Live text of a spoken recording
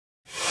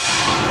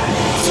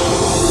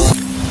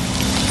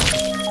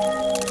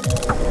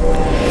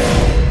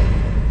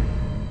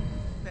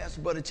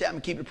Brother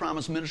Chapman, Keep the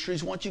Promise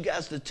Ministries. I want you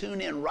guys to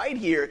tune in right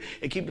here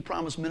at Keep the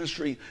Promise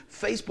Ministry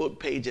Facebook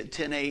page at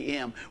 10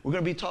 a.m. We're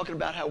going to be talking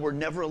about how we're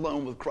never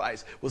alone with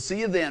Christ. We'll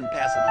see you then.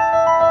 Pass it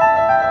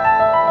on.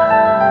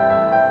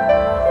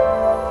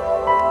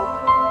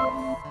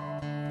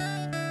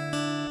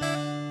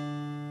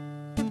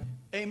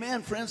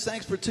 Amen, friends.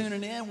 Thanks for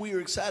tuning in. We are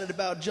excited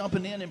about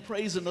jumping in and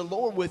praising the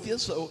Lord with you.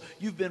 So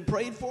you've been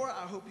prayed for.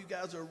 I hope you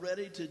guys are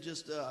ready to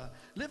just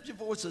lift your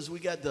voices. We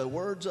got the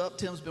words up.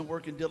 Tim's been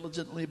working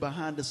diligently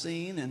behind the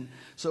scene. And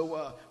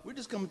so we're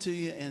just coming to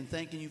you and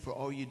thanking you for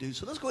all you do.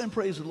 So let's go ahead and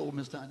praise the Lord,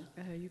 Miss Tanya.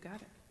 You got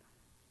it.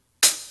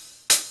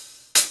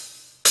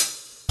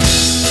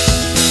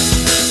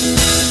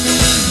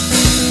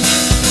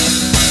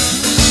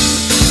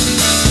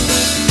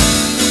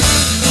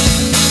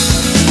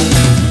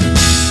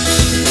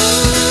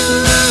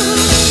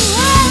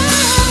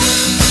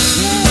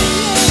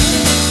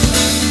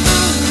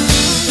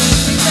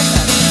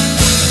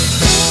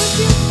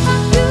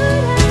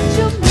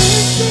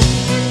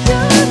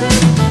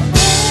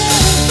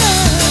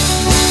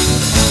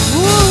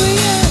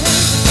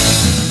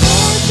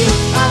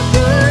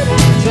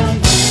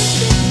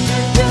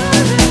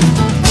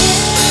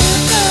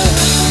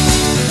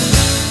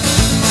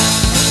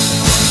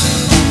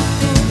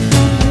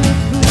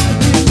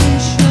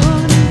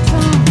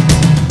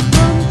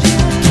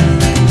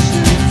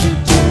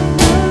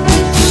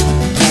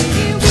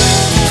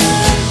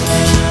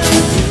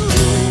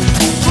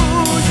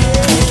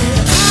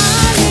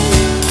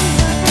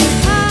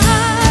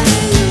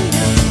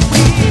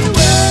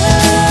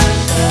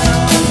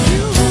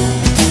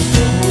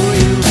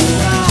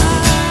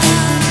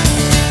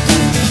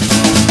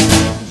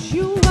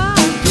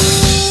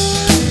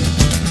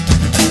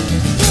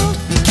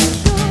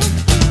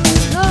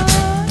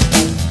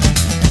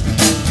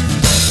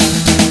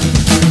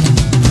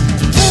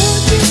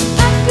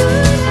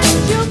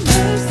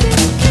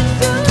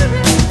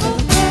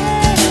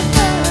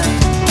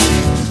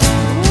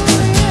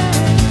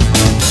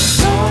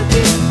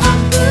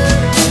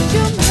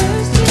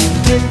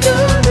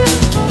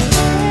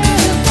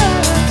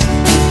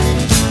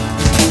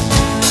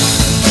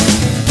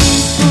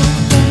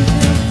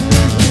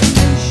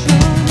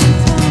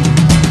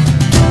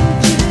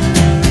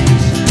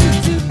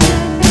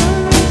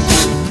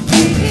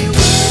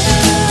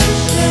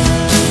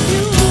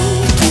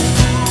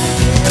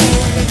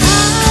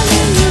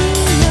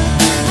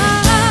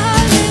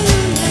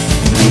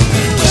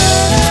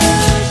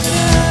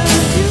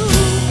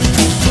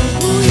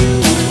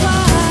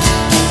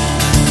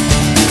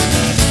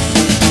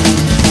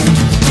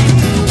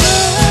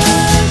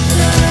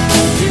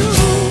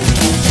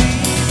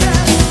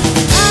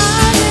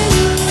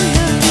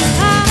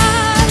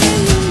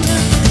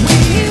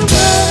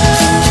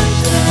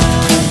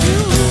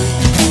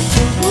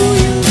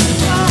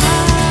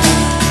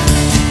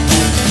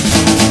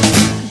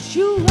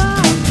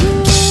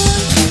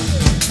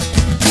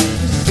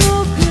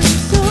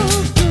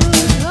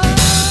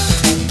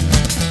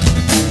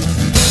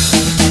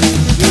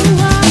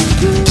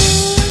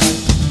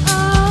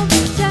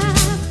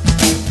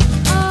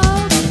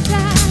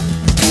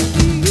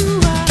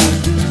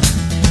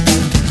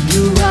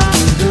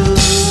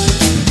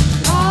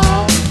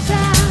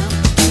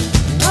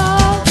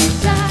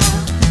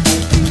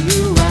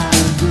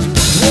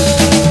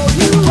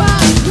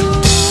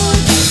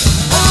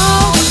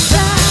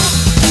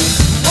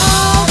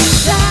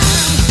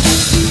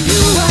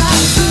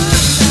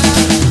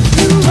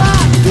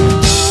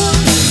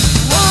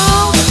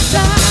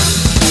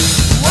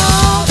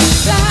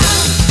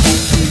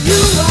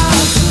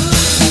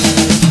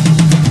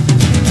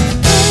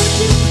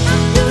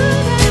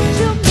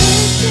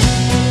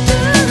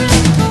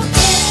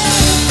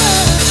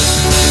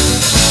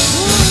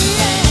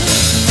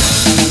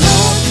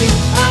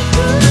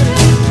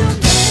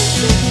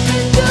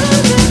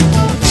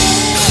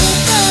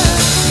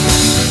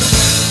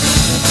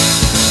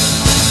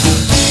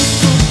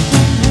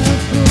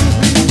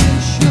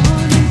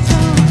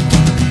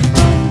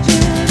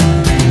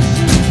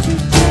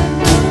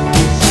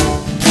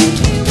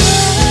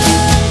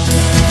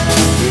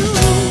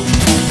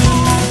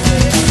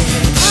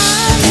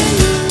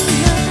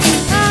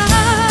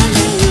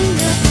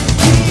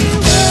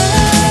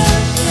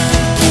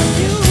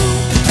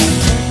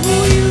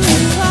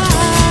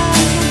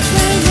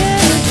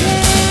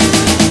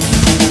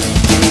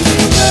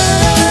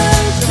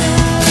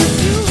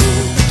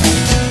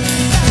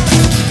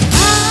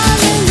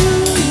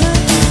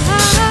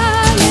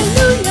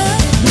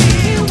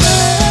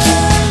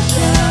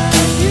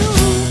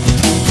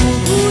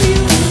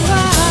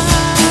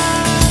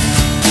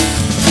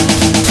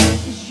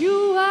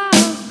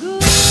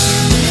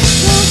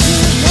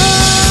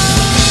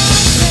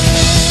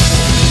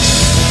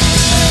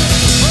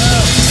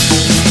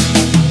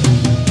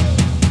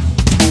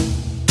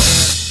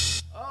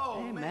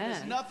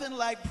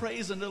 like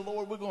praising the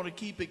Lord. We're going to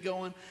keep it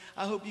going.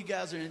 I hope you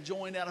guys are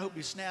enjoying that. I hope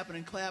you're snapping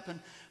and clapping,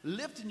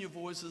 lifting your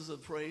voices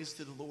of praise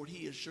to the Lord.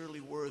 He is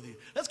surely worthy.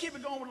 Let's keep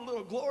it going with a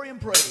little glory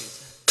and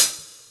praise.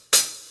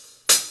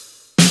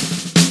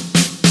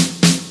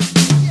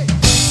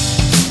 Yeah.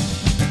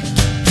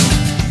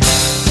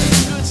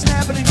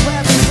 laughing and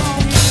clapping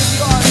along even if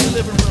you are in your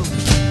living room.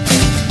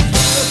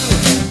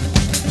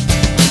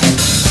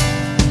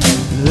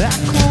 I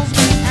close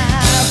my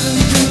eyes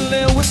until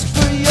they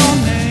whisper your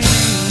name.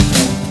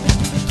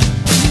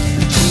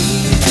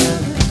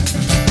 Jesus.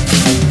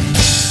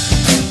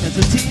 As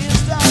the tears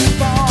start to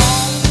fall,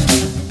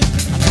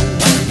 I know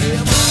I'll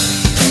never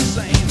be the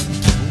same.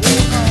 Oh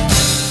no.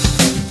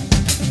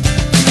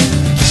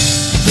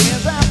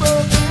 Since I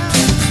broke down,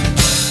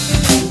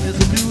 there's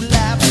a new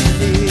life to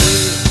live.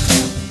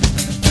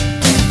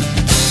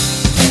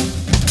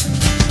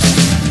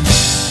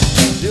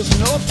 There's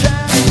no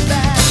time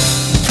back.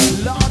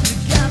 Lord, you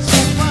got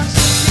so much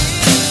to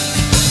give.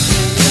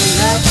 And your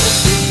love will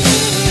be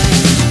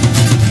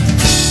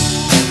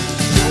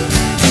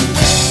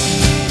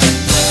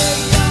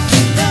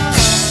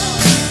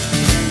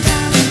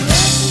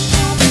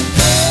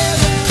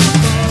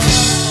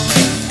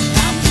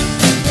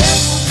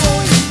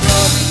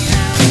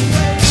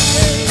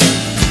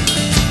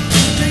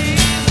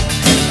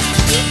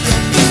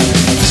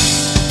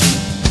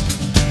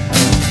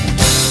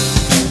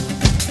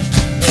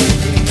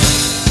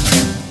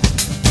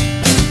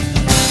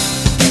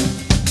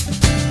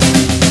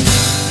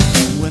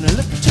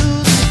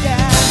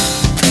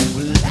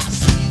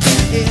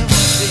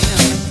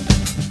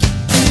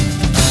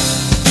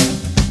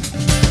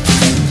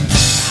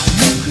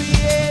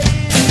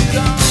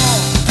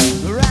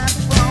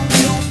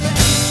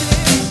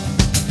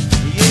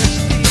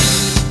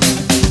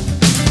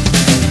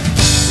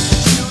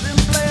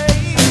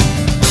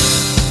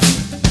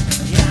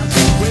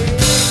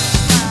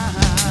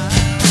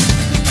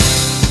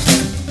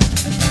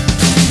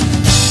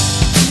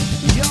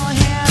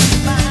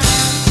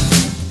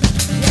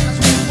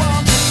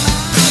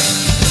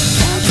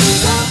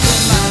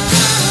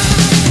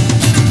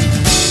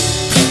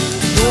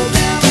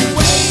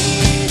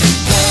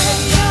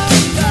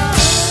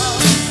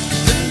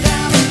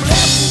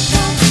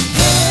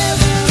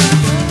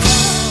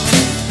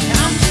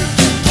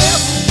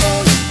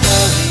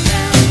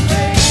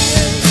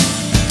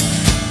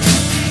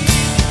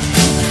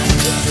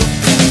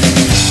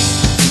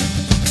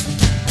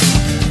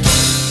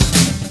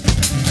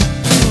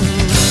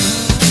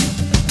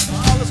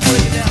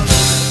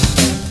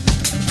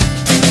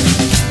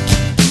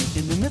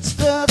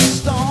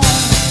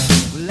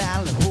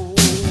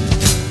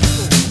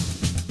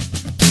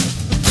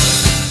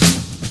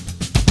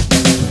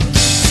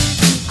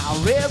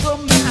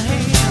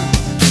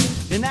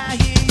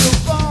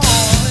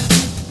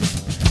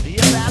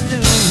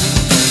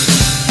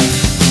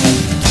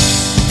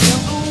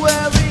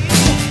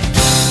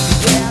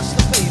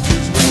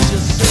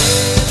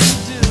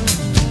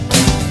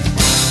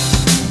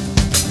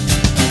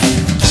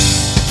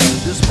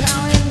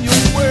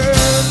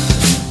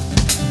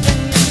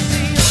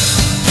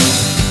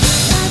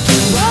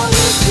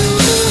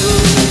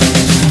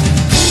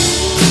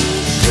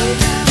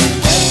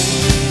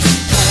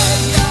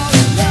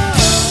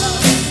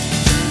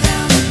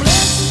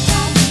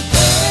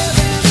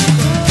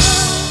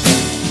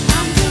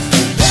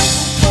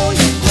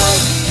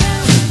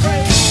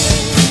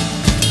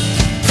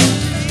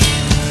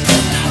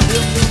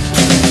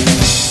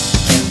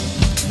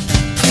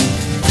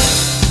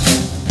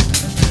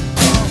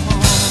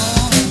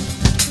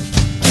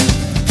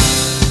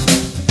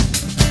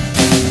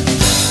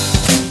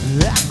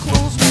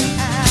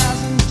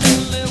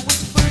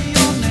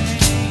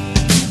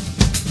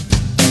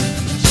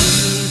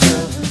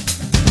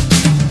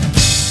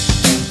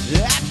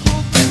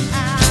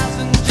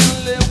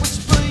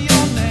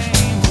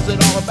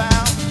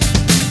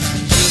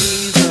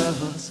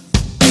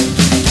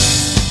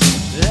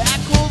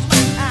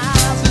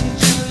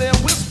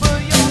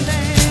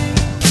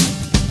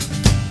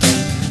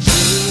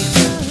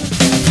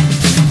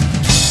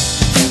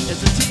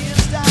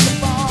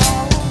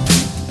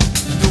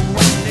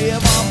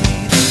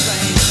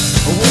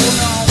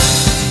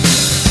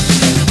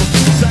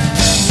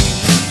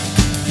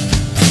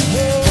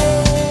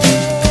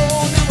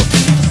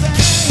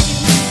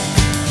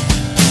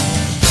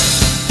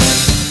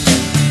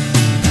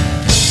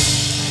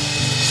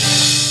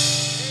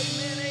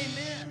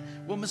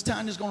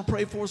Tanya's going to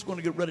pray for us. We're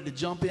going to get ready to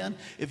jump in.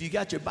 If you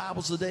got your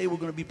Bibles today, we're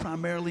going to be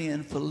primarily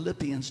in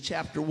Philippians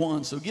chapter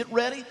 1. So get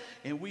ready,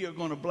 and we are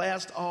going to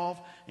blast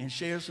off and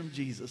share some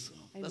Jesus.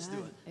 So let's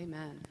do it.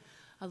 Amen.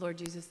 Lord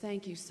Jesus,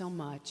 thank you so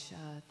much.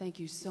 Thank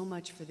you so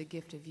much for the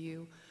gift of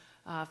you,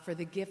 for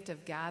the gift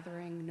of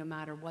gathering, no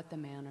matter what the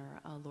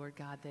manner, Lord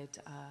God, that,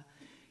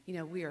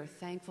 we are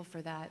thankful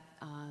for that.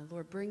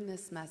 Lord, bring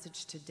this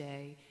message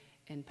today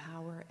in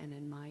power and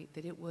in might,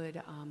 that it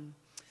would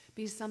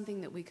be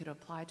something that we could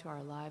apply to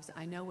our lives.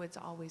 I know it's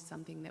always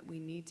something that we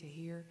need to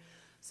hear.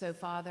 So,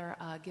 Father,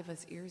 give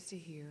us ears to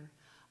hear,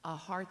 a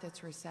heart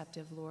that's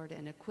receptive, Lord,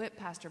 and equip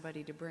Pastor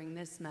Buddy to bring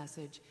this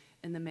message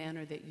in the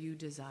manner that you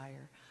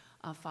desire.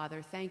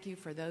 Father, thank you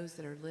for those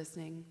that are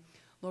listening.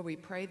 Lord, we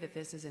pray that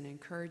this is an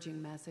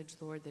encouraging message,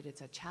 Lord, that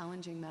it's a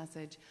challenging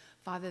message.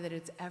 Father, that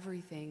it's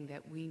everything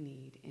that we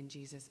need. In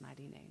Jesus'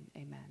 mighty name,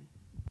 amen.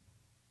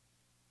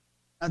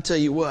 I'll tell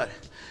you what,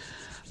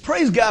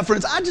 Praise God,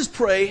 friends. I just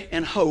pray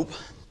and hope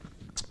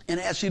and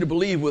ask you to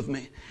believe with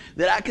me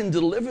that I can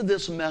deliver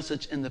this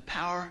message in the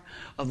power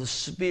of the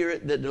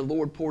Spirit that the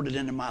Lord poured it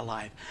into my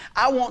life.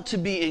 I want to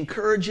be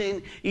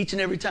encouraging each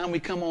and every time we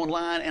come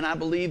online, and I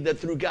believe that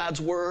through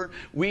God's Word,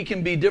 we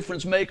can be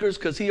difference makers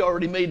because He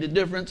already made the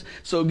difference.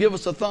 So give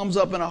us a thumbs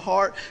up and a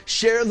heart.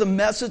 Share the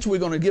message. We're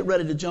going to get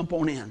ready to jump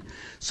on in.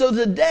 So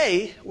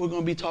today, we're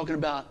going to be talking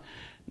about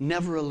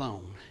never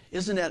alone.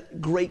 Isn't that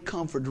great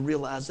comfort to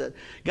realize that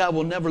God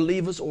will never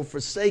leave us or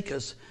forsake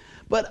us?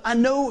 But I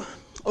know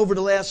over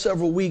the last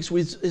several weeks,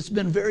 it's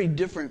been very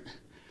different.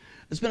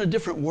 It's been a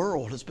different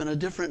world. It's been a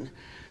different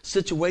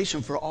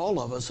situation for all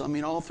of us. I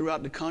mean, all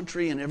throughout the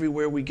country and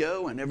everywhere we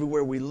go and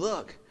everywhere we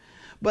look.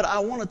 But I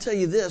want to tell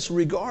you this,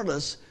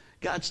 regardless,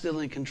 God's still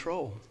in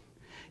control.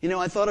 You know,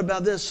 I thought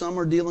about this. Some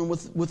are dealing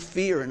with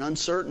fear and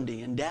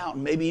uncertainty and doubt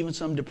and maybe even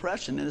some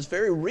depression. And it's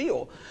very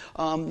real,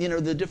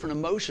 the different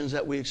emotions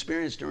that we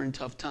experience during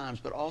tough times.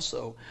 But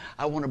also,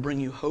 I want to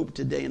bring you hope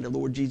today in the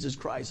Lord Jesus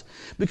Christ.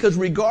 Because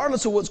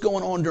regardless of what's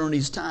going on during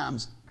these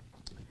times,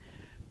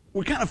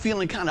 we're kind of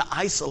feeling kind of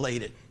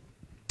isolated.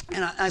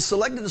 And I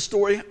selected the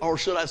story, or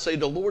should I say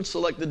the Lord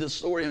selected this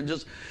story and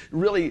just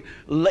really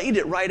laid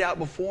it right out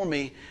before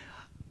me.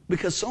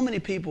 Because so many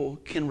people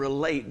can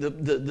relate.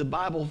 The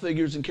Bible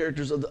figures and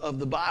characters of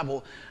the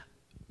Bible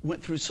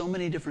went through so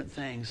many different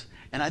things.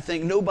 And I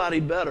think nobody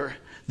better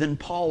than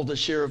Paul to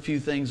share a few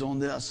things on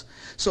this.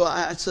 So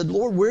I said,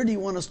 Lord, where do you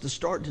want us to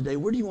start today?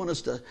 Where do you want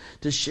us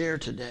to share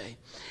today?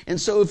 And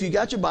so if you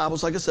got your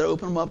Bibles, like I said,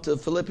 open them up to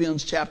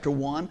Philippians chapter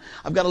 1.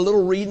 I've got a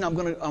little reading. I'm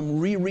going to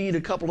reread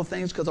a couple of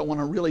things because I want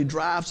to really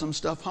drive some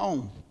stuff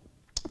home.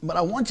 But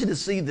I want you to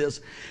see this,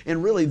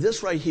 and really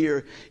this right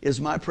here is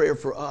my prayer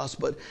for us.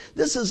 But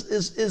this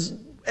is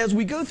as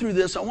we go through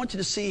this, I want you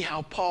to see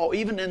how Paul,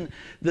 even in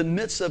the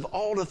midst of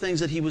all the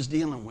things that he was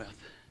dealing with,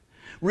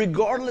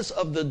 regardless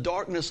of the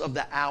darkness of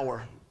the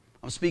hour,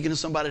 I'm speaking to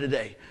somebody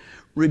today,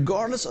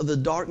 regardless of the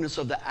darkness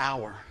of the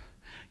hour,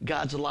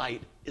 God's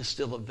light is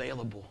still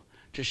available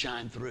to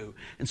shine through.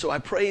 And so I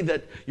pray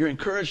that you're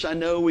encouraged. I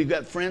know we've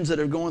got friends that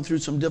are going through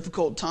some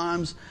difficult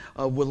times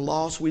with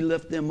loss. We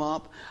lift them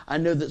up. I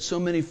know that so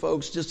many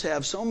folks just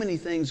have so many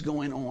things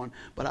going on,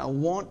 but I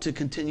want to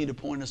continue to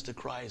point us to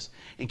Christ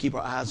and keep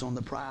our eyes on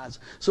the prize.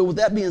 So with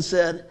that being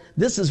said,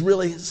 this is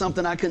really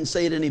something I couldn't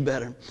say it any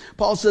better.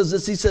 Paul says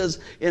this, he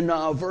says in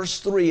verse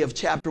 3 of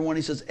chapter 1,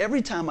 he says,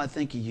 every time I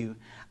think of you,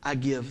 I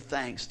give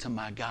thanks to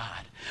my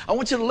God. I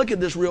want you to look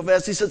at this real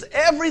fast. He says,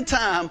 every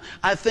time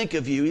I think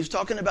of you, he's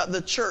talking about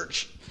the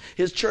church,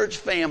 his church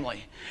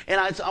family.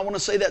 And I want to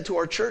say that to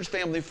our church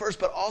family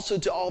first, but also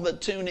to all that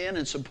tune in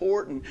and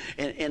support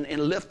and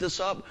lift us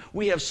up.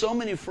 We have so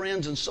many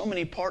friends and so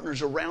many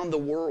partners around the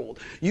world.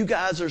 You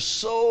guys are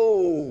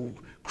so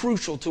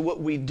crucial to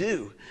what we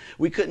do.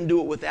 We couldn't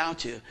do it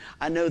without you.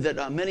 I know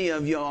that many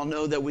of you all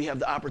know that we have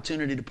the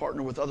opportunity to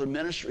partner with other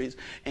ministries,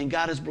 and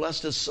God has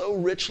blessed us so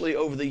richly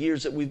over the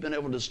years that we've been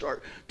able to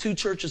start 2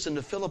 churches in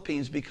the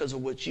Philippines because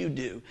of what you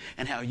do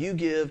and how you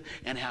give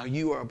and how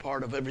you are a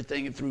part of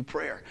everything through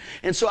prayer.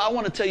 And so I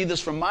want to tell you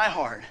this from my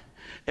heart.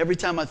 Every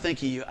time I think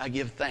of you, I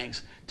give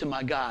thanks to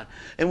my God.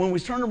 And when we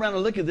turn around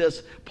and look at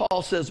this,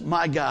 Paul says,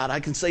 my God. I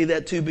can say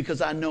that too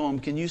because I know him.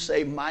 Can you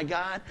say, my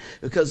God?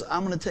 Because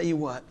I'm going to tell you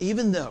what,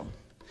 even though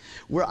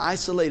we're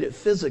isolated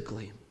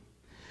physically,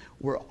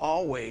 we're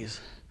always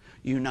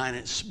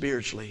united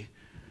spiritually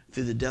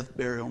through the death,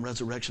 burial, and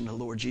resurrection of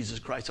the Lord Jesus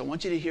Christ. I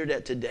want you to hear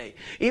that today.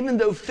 Even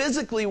though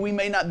physically we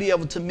may not be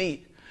able to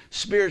meet,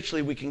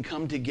 spiritually, we can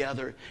come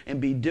together and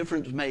be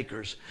difference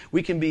makers.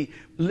 We can be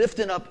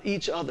lifting up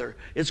each other.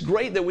 It's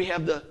great that we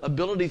have the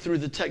ability through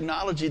the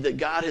technology that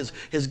God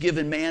has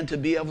given man to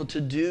be able to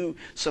do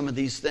some of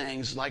these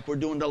things, like we're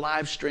doing the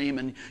live stream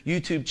and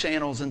YouTube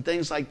channels and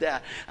things like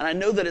that. And I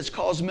know that it's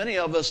caused many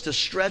of us to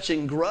stretch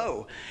and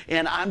grow.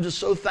 And I'm just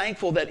so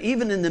thankful that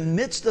even in the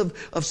midst of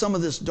some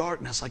of this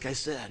darkness, like I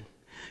said,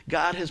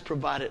 God has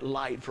provided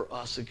light for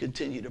us to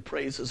continue to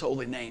praise His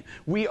holy name.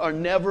 We are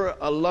never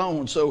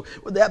alone. So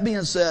with that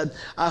being said,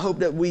 I hope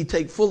that we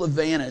take full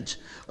advantage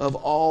of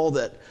all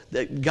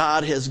that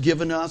God has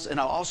given us. And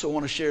I also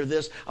want to share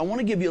this. I want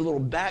to give you a little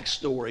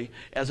backstory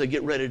as I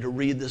get ready to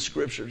read the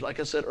scriptures.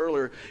 Like I said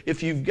earlier,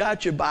 if you've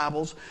got your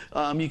Bibles,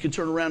 you can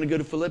turn around and go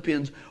to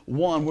Philippians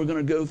 1. We're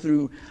going to go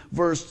through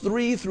verse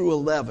 3 through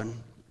 11.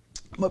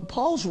 But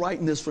Paul's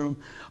writing this from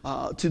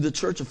to the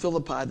church of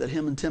Philippi that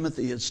him and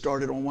Timothy had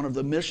started on one of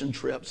the mission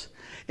trips.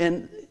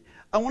 And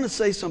I want to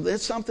say something.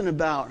 It's something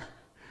about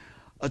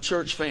a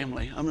church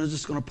family. I'm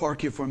just going to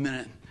park here for a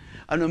minute.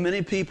 I know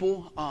many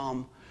people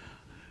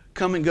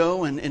come and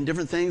go and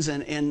different things,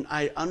 and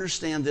I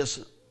understand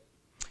this,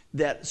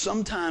 that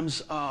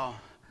sometimes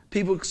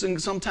people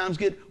sometimes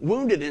get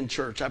wounded in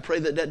church. I pray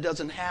that that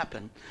doesn't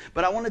happen.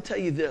 But I want to tell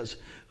you this.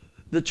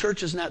 The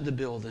church is not the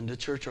building. The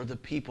church are the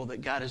people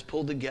that God has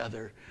pulled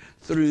together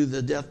through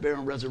the death, burial,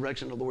 and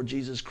resurrection of the Lord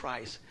Jesus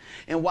Christ.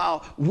 And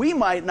while we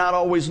might not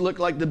always look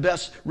like the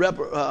best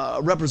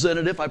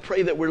representative, I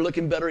pray that we're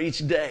looking better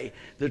each day.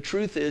 The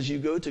truth is, you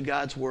go to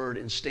God's Word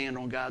and stand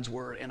on God's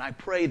Word. And I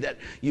pray that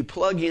you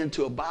plug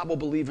into a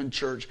Bible-believing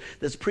church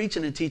that's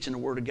preaching and teaching the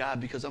Word of God,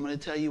 because I'm going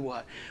to tell you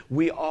what,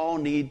 we all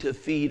need to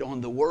feed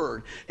on the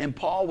Word. And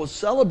Paul was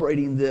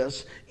celebrating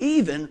this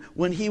even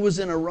when he was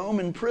in a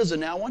Roman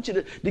prison. Now, I want you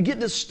to get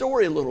this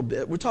story a little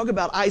bit. We're talking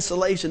about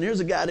isolation. Here's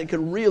a guy that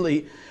can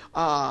really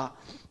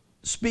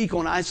speak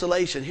on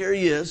isolation. Here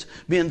he is,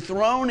 being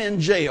thrown in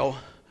jail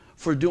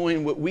for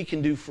doing what we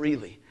can do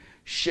freely,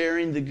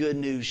 sharing the good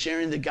news,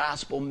 sharing the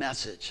gospel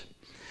message.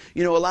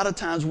 You know, a lot of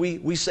times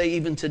we say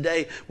even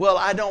today, well,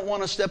 I don't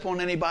want to step on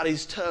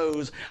anybody's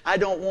toes. I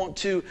don't want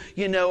to,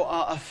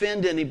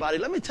 offend anybody.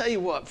 Let me tell you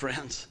what,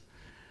 friends.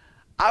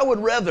 I would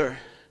rather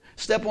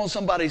step on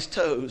somebody's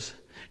toes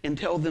and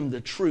tell them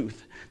the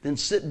truth than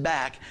sit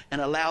back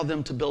and allow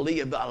them to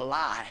believe a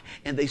lie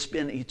and they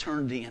spend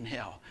eternity in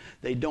hell.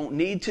 They don't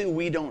need to.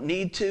 We don't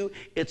need to.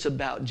 It's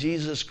about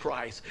Jesus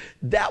Christ.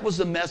 That was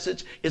the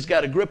message. It's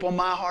got a grip on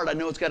my heart. I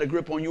know it's got a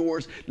grip on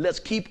yours. Let's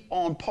keep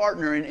on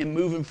partnering and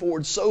moving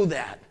forward so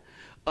that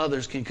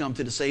others can come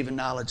to the saving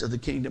knowledge of the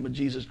kingdom of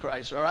Jesus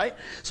Christ. All right?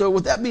 So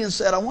with that being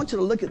said, I want you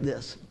to look at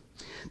this.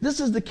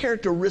 This is the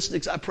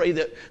characteristics I pray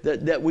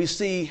that we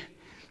see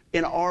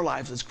in our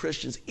lives as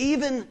Christians.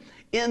 Even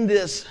in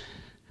this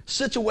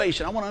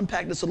situation, I want to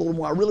unpack this a little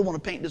more. I really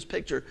want to paint this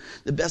picture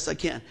the best I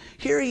can.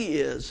 Here he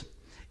is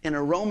in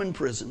a Roman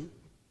prison.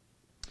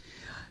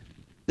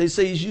 They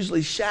say he's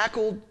usually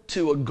shackled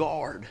to a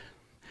guard.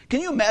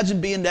 Can you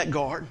imagine being that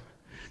guard?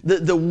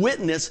 The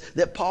witness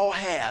that Paul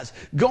has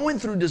going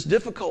through this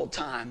difficult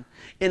time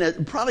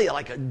in probably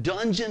like a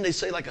dungeon, they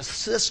say like a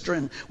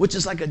cistern, which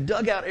is like a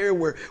dugout area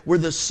where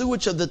the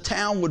sewage of the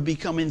town would be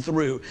coming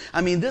through.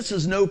 I mean, this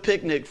is no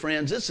picnic,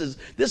 friends. This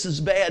is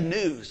bad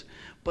news.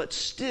 But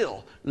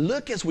still,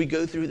 look as we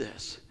go through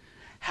this,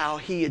 how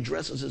he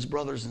addresses his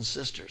brothers and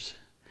sisters.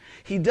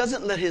 He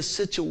doesn't let his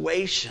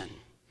situation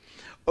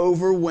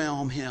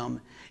overwhelm him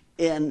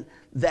in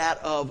that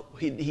of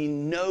he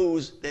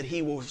knows that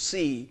he will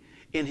see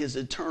in his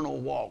eternal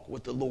walk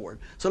with the Lord.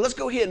 So let's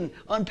go ahead and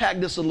unpack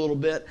this a little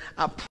bit.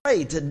 I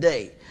pray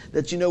today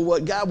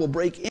that God will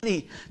break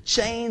any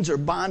chains or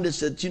bondage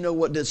that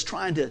that's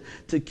trying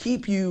to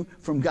keep you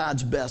from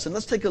God's best. And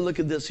let's take a look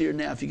at this here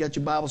now. If you got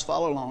your Bibles,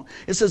 follow along.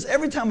 It says,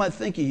 every time I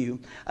think of you,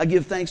 I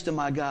give thanks to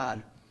my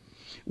God.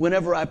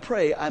 Whenever I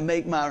pray, I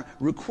make my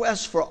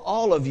requests for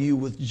all of you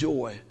with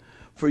joy.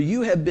 For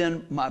you have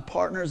been my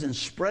partners in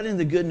spreading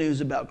the good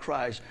news about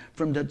Christ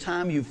from the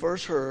time you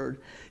first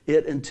heard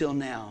it until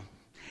now.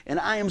 And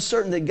I am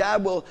certain that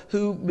God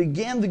who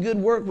began the good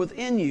work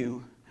within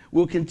you,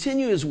 will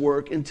continue his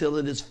work until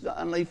it is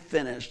finally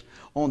finished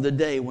on the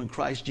day when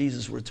Christ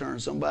Jesus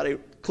returns. Somebody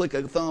click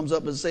a thumbs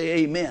up and say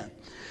amen.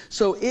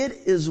 So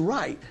it is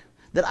right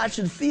that I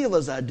should feel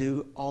as I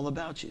do all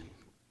about you.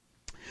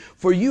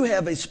 For you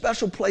have a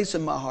special place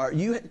in my heart.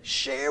 You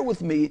share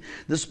with me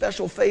the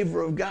special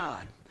favor of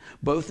God,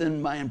 both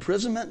in my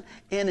imprisonment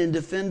and in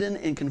defending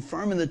and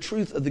confirming the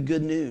truth of the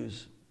good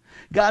news.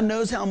 God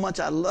knows how much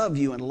I love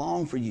you and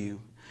long for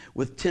you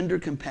with tender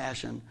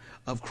compassion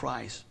of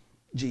Christ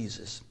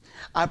Jesus.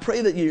 I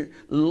pray that your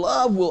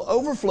love will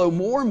overflow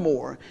more and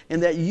more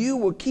and that you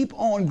will keep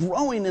on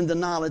growing in the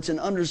knowledge and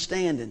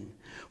understanding.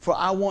 For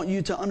I want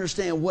you to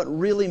understand what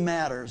really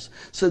matters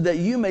so that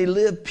you may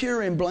live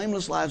pure and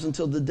blameless lives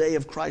until the day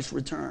of Christ's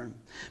return.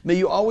 May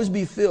you always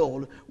be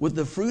filled with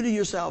the fruit of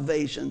your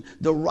salvation,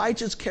 the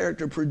righteous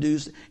character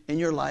produced in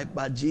your life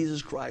by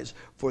Jesus Christ.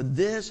 For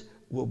this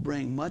will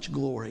bring much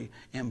glory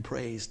and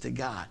praise to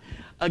God.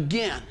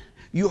 Again,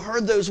 you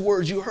heard those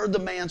words. You heard the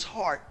man's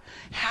heart.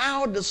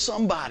 How does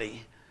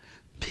somebody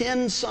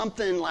pen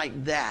something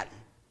like that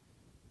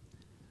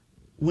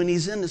when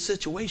he's in the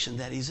situation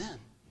that he's in?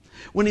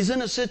 When he's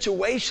in a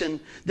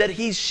situation that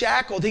he's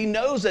shackled, he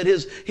knows that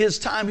his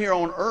time here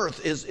on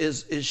earth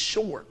is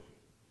short.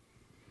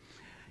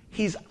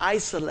 He's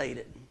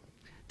isolated.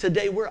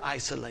 Today we're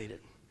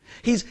isolated.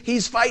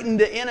 He's fighting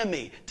the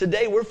enemy.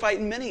 Today we're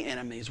fighting many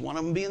enemies, one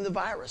of them being the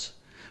virus.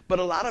 But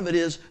a lot of it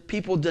is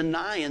people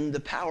denying the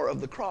power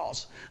of the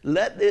cross.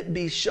 Let it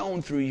be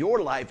shown through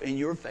your life and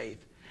your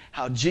faith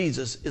how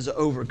Jesus is an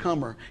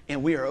overcomer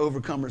and we are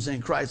overcomers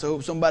in Christ. I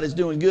hope somebody's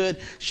doing good.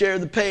 Share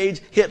the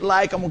page, hit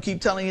like. I'm going to keep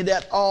telling you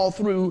that all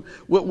through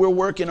what we're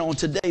working on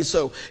today.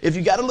 So if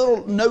you got a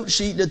little note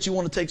sheet that you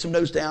want to take some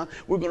notes down,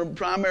 we're going to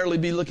primarily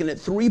be looking at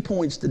 3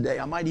 points today.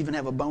 I might even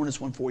have a bonus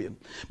one for you.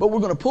 But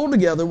we're going to pull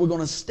together. We're going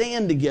to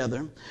stand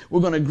together.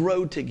 We're going to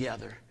grow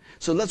together.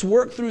 So let's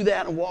work through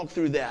that and walk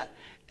through that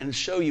and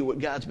show you what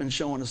God's been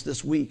showing us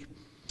this week.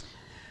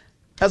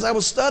 As I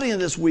was studying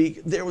this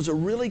week, there was a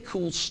really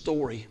cool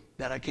story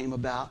that I came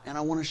about, and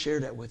I want to share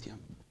that with you.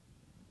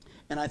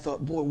 And I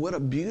thought, boy, what a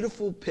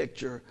beautiful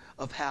picture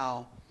of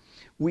how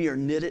we are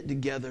knitted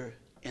together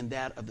in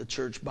that of the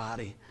church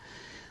body.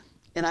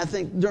 And I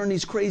think during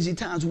these crazy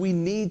times, we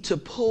need to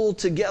pull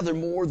together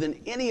more than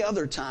any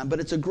other time. But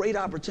it's a great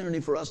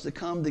opportunity for us to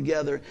come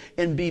together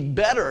and be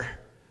better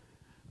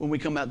when we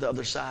come out the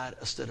other side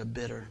instead of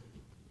bitter.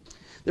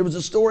 There was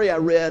a story I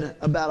read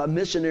about a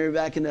missionary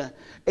back in the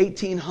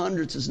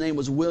 1800s. His name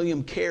was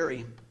William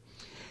Carey.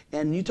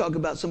 And you talk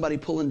about somebody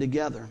pulling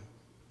together.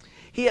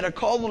 He had a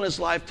call on his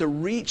life to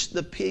reach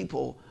the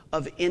people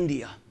of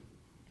India.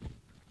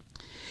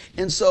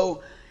 And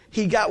so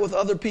he got with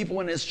other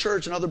people in his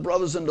church and other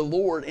brothers in the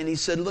Lord, and he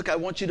said, look, I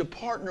want you to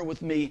partner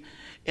with me,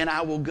 and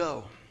I will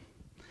go.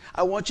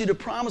 I want you to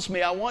promise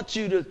me. I want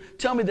you to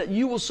tell me that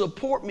you will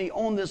support me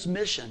on this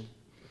mission.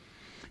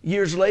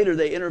 Years later,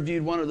 they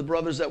interviewed one of the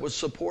brothers that was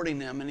supporting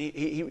them, and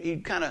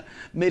he kind of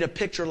made a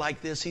picture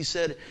like this. He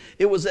said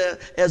it was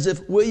as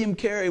if William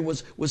Carey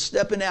was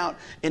stepping out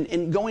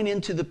and going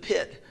into the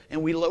pit,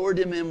 and we lowered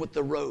him in with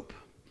the rope.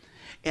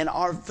 And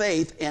our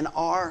faith and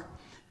our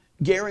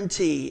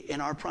guarantee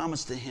and our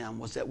promise to him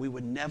was that we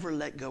would never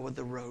let go of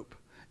the rope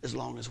as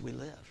long as we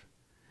live.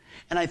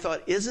 And I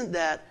thought, isn't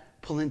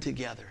that pulling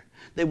together?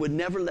 They would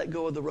never let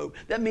go of the rope.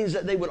 That means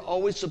that they would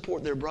always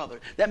support their brother.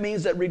 That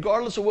means that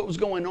regardless of what was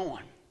going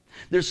on,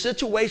 their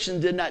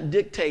situation did not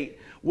dictate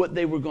what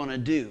they were going to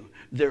do.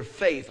 Their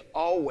faith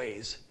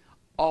always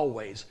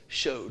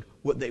showed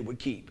what they would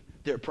keep,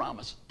 their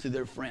promise to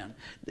their friend.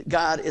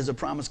 God is a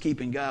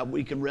promise-keeping God.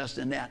 We can rest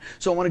in that.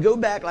 So I want to go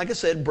back, like I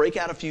said, break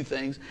out a few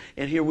things,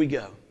 and here we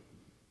go.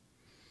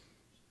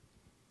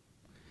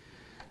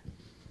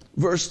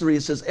 Verse 3,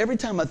 it says, every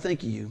time I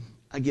think of you,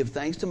 I give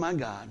thanks to my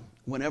God.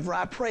 Whenever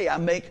I pray, I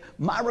make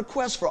my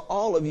request for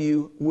all of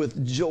you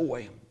with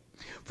joy.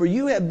 For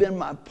you have been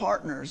my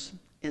partners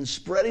in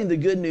spreading the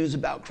good news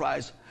about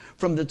Christ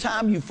from the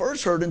time you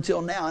first heard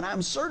until now. And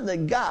I'm certain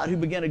that God, who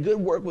began a good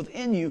work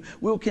within you,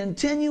 will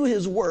continue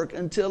his work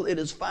until it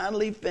is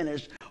finally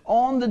finished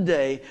on the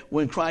day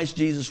when Christ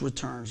Jesus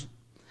returns.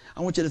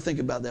 I want you to think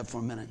about that for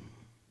a minute.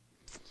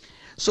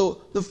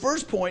 So the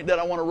first point that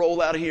I want to roll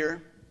out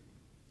here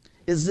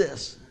is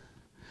this.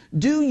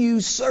 Do you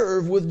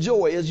serve with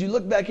joy? As you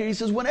look back here, he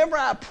says, whenever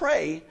I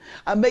pray,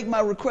 I make my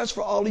request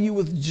for all of you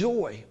with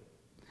joy.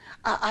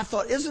 I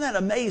thought, isn't that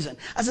amazing?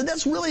 I said,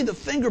 that's really the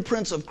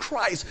fingerprints of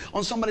Christ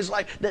on somebody's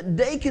life, that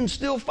they can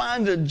still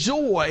find the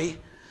joy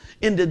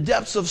in the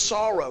depths of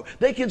sorrow.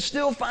 They can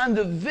still find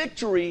the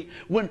victory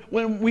when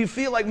we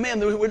feel like, man,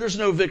 there's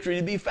no victory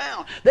to be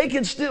found. They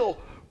can still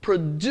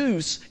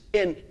produce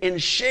and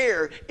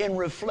share and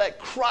reflect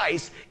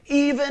Christ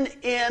even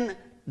in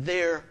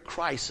their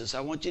crisis. I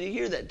want you to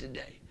hear that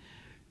today.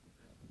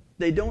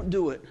 They don't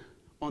do it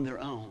on their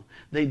own.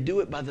 They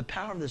do it by the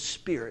power of the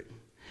Spirit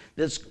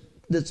that's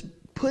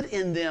put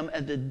in them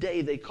at the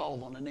day they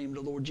call on the name of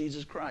the Lord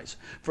Jesus Christ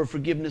for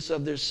forgiveness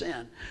of their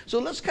sin. So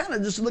let's kind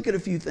of just look at a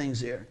few things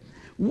here.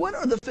 What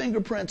are the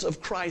fingerprints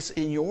of Christ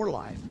in your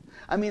life?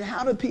 I mean,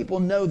 how do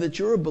people know that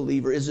you're a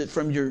believer? Is it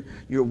from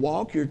your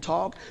walk, your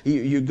talk,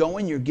 you're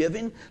going, you're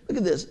giving? Look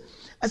at this.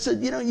 I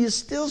said, you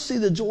still see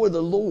the joy of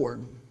the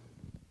Lord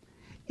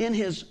in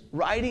his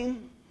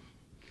writing,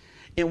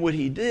 in what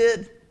he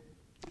did,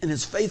 in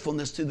his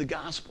faithfulness to the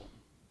gospel.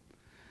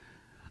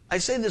 I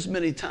say this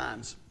many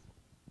times.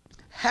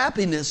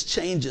 Happiness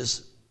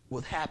changes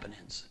with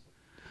happenings,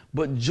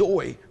 but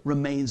joy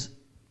remains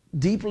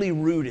deeply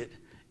rooted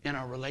in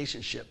our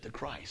relationship to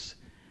Christ.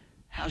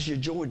 How's your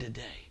joy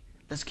today?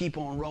 Let's keep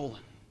on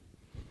rolling.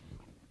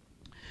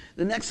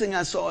 The next thing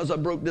I saw as I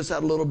broke this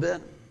out a little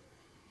bit,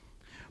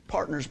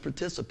 partners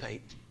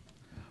participate.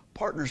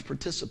 Partners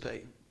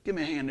participate. Give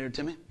me a hand there,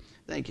 Timmy.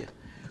 Thank you.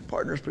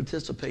 Partners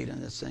participate in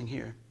this thing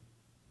here.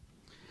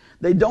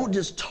 They don't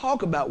just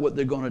talk about what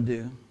they're going to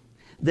do.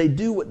 They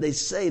do what they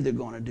say they're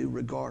going to do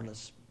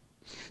regardless.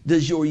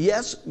 Does your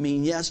yes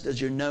mean yes?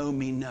 Does your no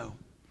mean no?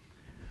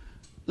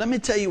 Let me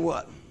tell you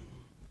what.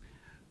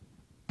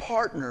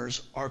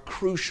 Partners are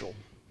crucial.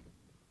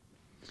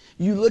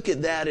 You look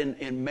at that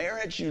in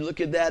marriage. You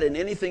look at that in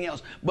anything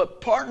else.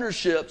 But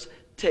partnerships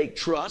take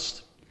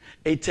trust.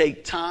 They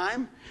take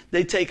time.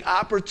 They take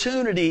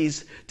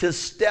opportunities to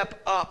step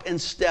up and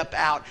step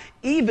out,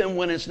 even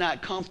when it's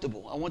not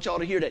comfortable. I want y'all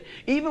to hear that.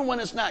 Even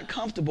when it's not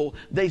comfortable,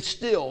 they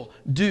still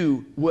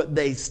do what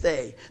they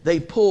say. They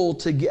pull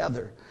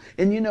together.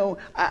 And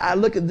I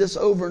look at this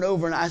over and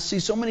over, and I see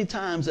so many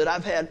times that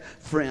I've had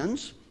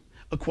friends,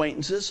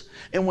 acquaintances,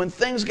 and when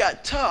things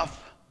got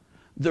tough,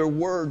 their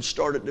words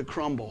started to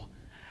crumble.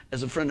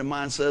 As a friend of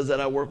mine says that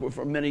I worked with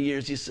for many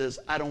years, he says,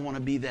 I don't want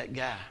to be that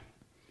guy.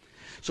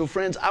 So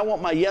friends, I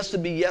want my yes to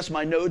be yes,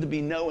 my no to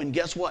be no. And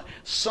guess what?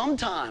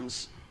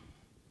 Sometimes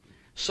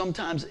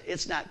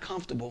it's not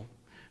comfortable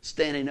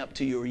standing up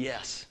to your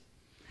yes.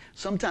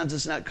 Sometimes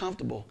it's not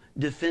comfortable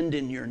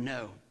defending your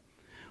no.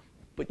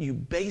 But you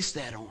base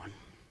that on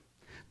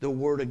the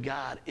Word of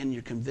God and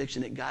your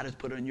conviction that God has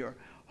put in your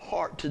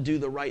heart to do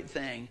the right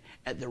thing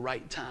at the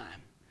right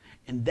time.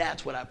 And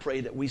that's what I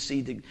pray that we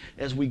see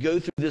as we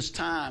go through this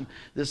time,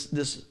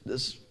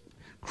 this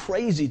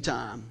crazy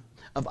time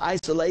of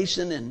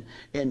isolation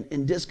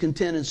and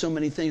discontent and so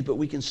many things, but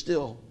we can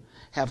still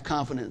have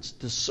confidence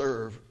to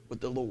serve with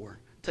the Lord,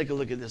 Take a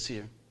look at this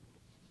here.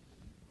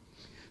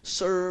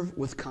 Serve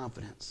with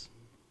confidence.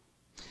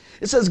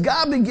 It says,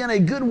 God began a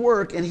good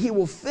work and he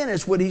will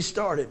finish what he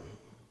started.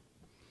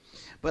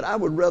 But I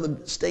would rather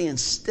stay in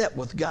step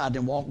with God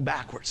than walk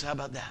backwards. How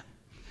about that?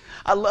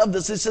 I love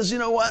this. It says, you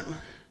know what?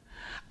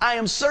 I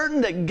am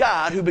certain that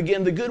God, who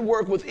began the good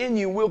work within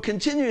you, will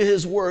continue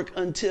his work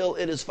until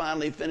it is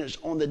finally finished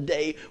on the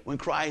day when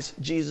Christ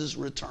Jesus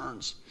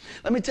returns.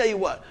 Let me tell you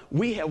what,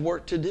 we have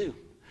work to do.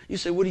 You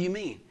say, what do you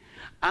mean?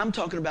 I'm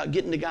talking about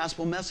getting the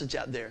gospel message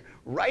out there.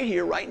 Right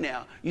here, right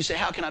now. You say,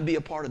 how can I be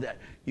a part of that?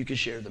 You can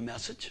share the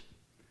message.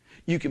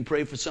 You can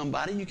pray for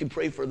somebody. You can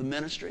pray for the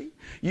ministry.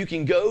 You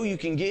can go, you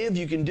can give,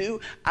 you can do.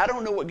 I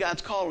don't know what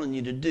God's calling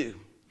you to do.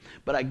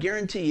 But I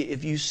guarantee you,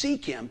 if you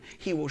seek him,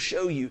 he will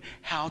show you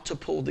how to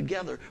pull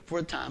together for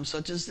a time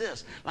such as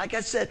this. Like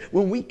I said,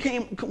 when we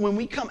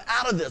come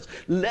out of this,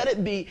 let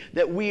it be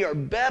that we are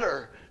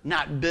better,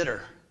 not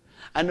bitter.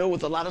 I know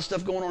with a lot of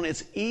stuff going on,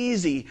 it's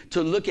easy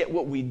to look at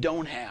what we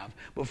don't have.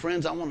 But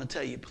friends, I want to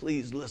tell you,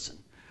 please listen.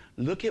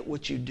 Look at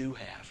what you do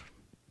have.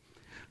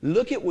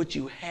 Look at what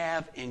you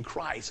have in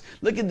Christ.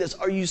 Look at this.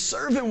 Are you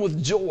serving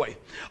with joy?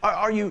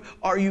 Are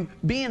you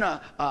being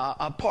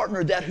a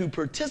partner that who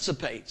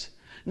participates?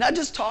 Not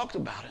just talked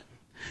about it.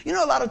 You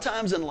know, a lot of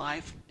times in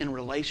life, in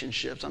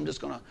relationships, I'm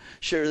just going to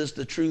share this,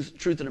 the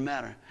truth of the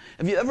matter.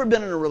 Have you ever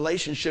been in a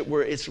relationship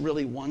where it's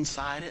really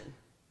one-sided?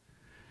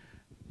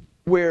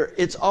 Where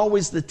it's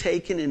always the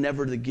taking and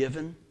never the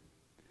given?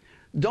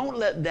 Don't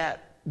let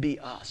that be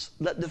us.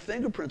 Let the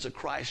fingerprints of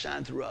Christ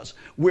shine through us,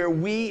 where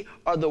we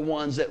are the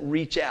ones that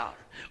reach out.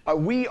 Or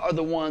we are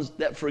the ones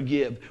that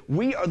forgive.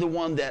 We are the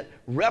one that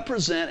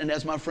represent, and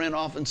as my friend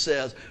often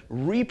says,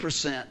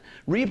 represent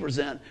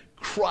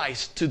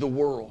Christ to the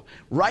world.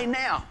 Right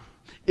now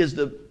is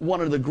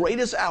one of the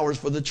greatest hours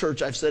for the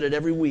church. I've said it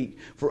every week,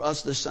 for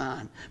us to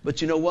shine.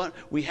 But you know what?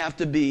 We have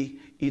to be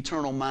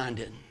eternal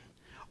minded.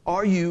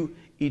 Are you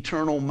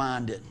eternal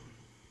minded?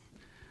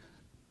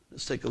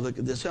 Let's take a look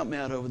at this. Help me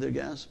out over there,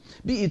 guys.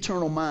 Be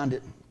eternal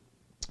minded.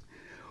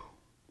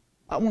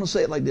 I want to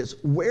say it like this.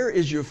 Where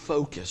is your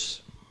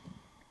focus?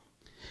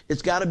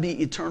 It's got to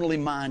be eternally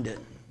minded.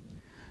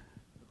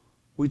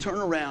 We turn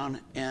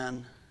around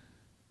and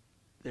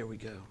there we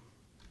go.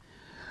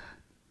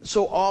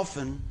 So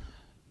often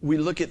we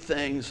look at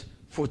things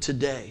for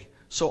today.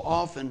 So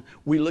often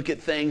we look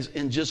at things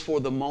in just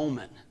for the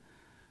moment.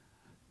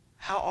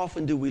 How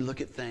often do we look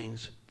at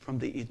things from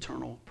the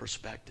eternal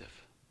perspective?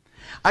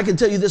 I can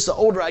tell you this, the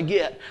older I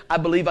get, I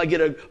believe I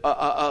get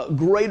a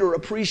greater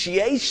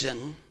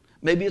appreciation.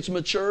 Maybe it's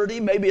maturity.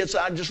 Maybe it's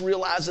I just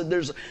realize that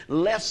there's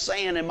less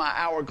sand in my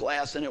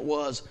hourglass than it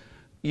was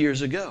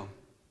years ago.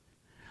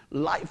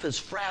 Life is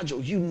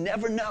fragile. You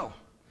never know.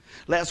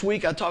 Last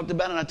week I talked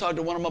about it, and I talked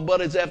to one of my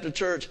buddies after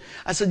church.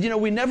 I said, you know,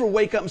 we never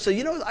wake up and say,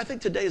 you know, I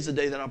think today is the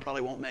day that I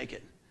probably won't make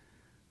it.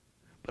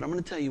 But I'm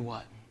going to tell you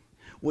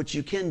what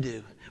you can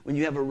do when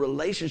you have a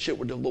relationship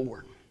with the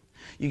Lord.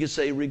 You can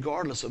say,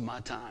 regardless of my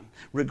time,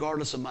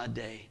 regardless of my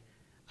day,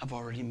 I've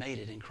already made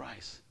it in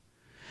Christ.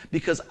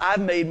 Because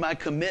I've made my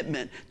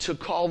commitment to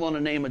call on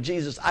the name of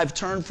Jesus. I've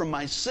turned from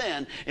my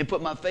sin and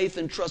put my faith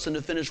and trust in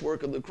the finished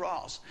work of the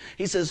cross.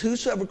 He says,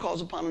 whosoever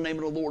calls upon the name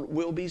of the Lord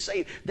will be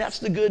saved. That's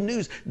the good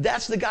news.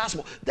 That's the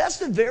gospel. That's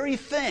the very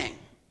thing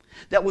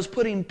that was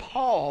putting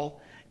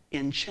Paul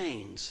in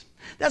chains.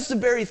 That's the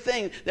very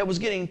thing that was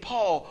getting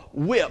Paul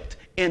whipped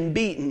and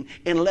beaten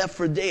and left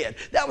for dead.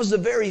 That was the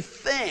very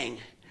thing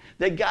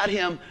that got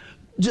him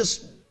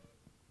just,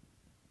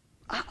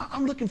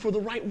 I'm looking for the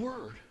right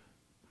word.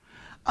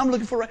 I'm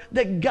looking for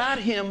that got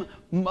him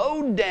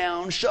mowed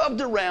down, shoved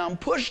around,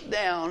 pushed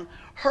down,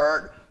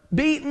 hurt,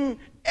 beaten,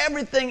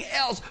 everything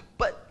else.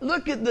 But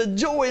look at the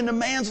joy in the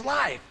man's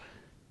life.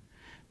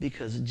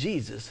 Because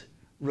Jesus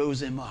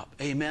rose him up.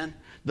 Amen.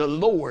 The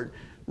Lord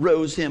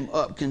rose him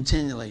up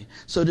continually.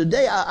 So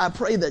today I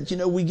pray that, you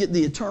know, we get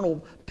the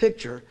eternal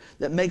picture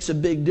that makes a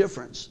big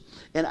difference.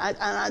 And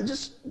I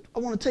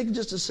want to take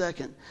just a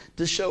second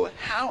to show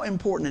how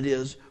important it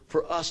is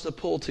for us to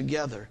pull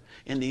together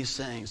in these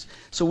things.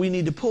 So we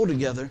need to pull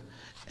together,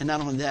 and not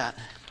only that,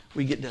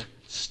 we get to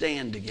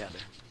stand together.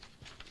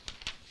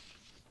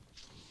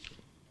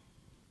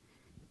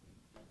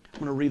 I'm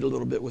going to read a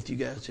little bit with you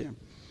guys here.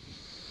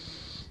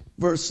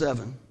 Verse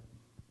 7.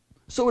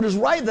 So it is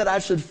right that I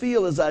should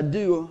feel as I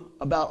do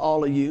about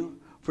all of you,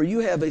 for you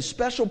have a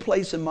special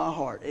place in my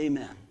heart.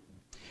 Amen.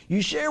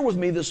 You share with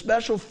me the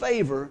special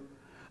favor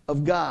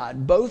of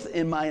God, both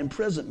in my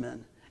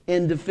imprisonment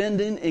and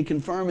defending and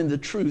confirming the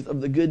truth of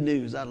the good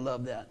news. I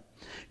love that.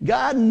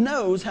 God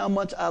knows how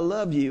much I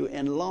love you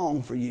and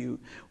long for you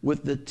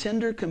with the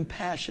tender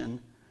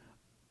compassion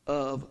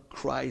of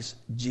Christ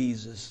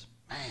Jesus.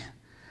 Man,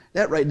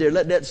 that right there,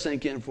 let that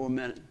sink in for a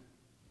minute.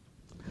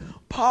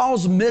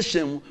 Paul's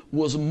mission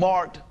was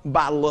marked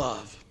by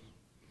love.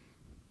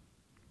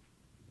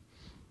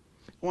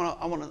 I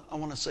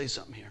want to say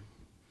something here.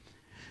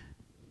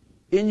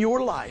 In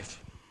your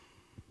life,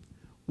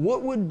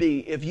 what would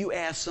be if you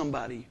asked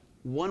somebody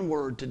one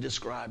word to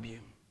describe you?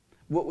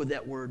 What would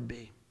that word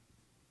be?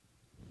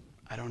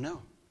 I don't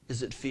know.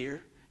 Is it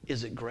fear?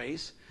 Is it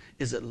grace?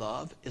 Is it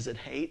love? Is it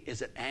hate?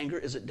 Is it anger?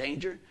 Is it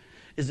danger?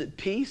 Is it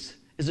peace?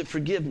 Is it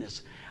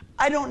forgiveness?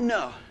 I don't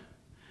know.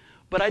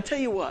 But I tell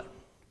you what,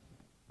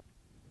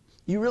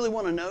 you really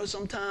want to know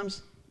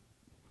sometimes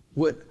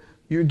what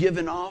you're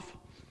giving off?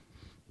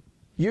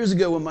 Years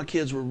ago when my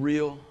kids were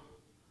real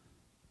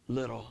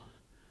little,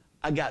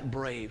 I got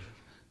brave.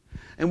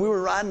 And we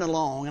were riding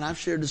along, and I've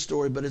shared the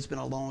story, but it's been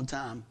a long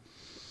time.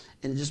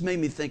 And it just made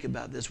me think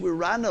about this. We were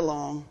riding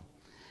along,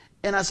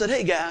 and I said,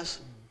 hey guys,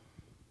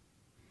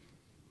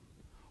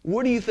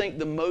 what do you think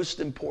the most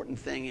important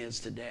thing is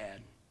to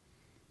Dad?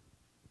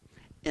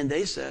 And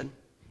they said,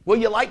 well,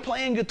 you like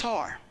playing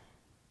guitar.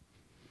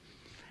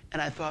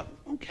 And I thought,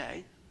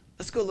 okay,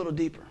 let's go a little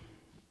deeper.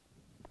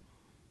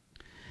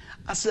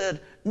 I said,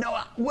 no,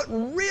 what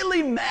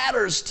really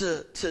matters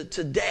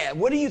to Dad?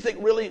 What do you think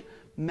really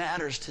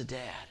matters to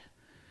Dad?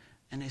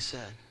 And they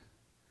said,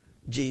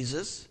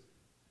 Jesus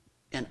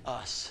and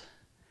us.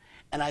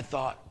 And I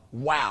thought,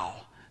 wow,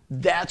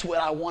 that's what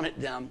I wanted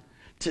them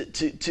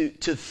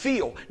to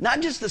feel,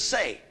 not just to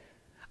say.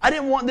 I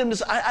didn't want them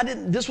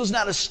to, this was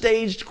not a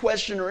staged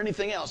question or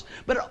anything else.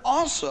 But it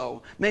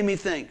also made me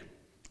think,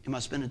 am I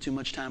spending too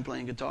much time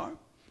playing guitar?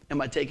 Am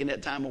I taking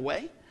that time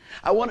away?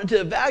 I wanted to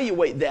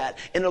evaluate that,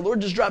 and the Lord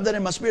just dropped that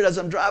in my spirit as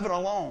I'm driving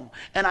along.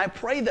 And I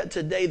pray that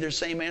today their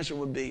same answer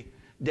would be,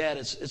 Dad,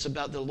 it's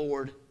about the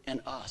Lord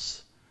and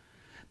us.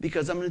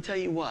 Because I'm going to tell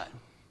you what,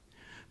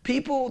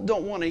 people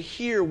don't want to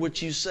hear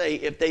what you say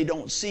if they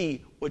don't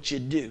see what you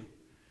do.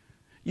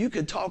 You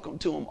could talk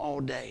to them all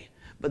day,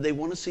 but they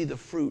want to see the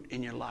fruit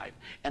in your life.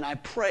 And I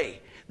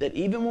pray that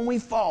even when we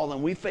fall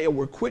and we fail,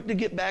 we're quick to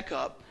get back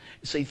up,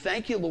 say,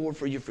 thank you, Lord,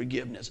 for your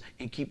forgiveness,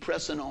 and keep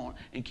pressing on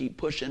and keep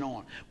pushing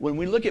on. When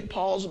we look at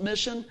Paul's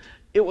mission,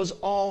 it was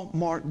all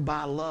marked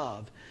by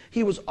love.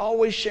 He was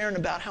always sharing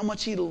about how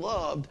much he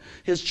loved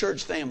his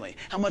church family,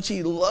 how much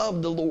he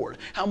loved the Lord,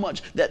 how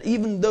much that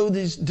even though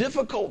these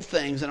difficult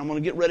things, and I'm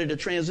going to get ready to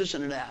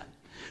transition to that,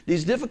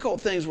 these difficult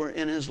things were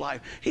in his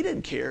life, he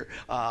didn't care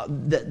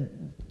that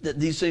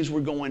these things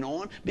were going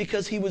on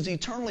because he was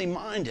eternally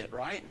minded,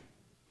 right?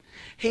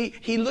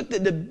 He looked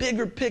at the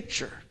bigger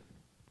picture.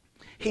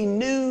 He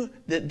knew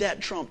that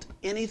trumped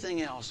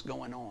anything else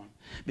going on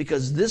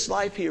because this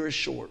life here is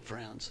short,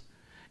 friends,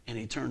 and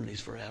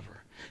eternity's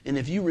forever. And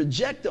if you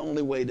reject the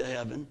only way to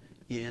heaven,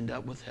 you end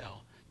up with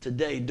hell.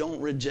 Today,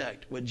 don't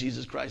reject what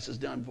Jesus Christ has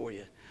done for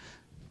you.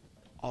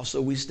 Also,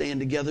 we stand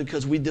together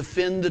because we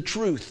defend the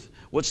truth.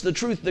 What's the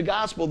truth? The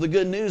gospel, the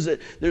good news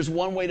that there's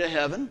one way to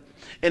heaven,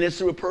 and it's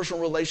through a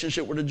personal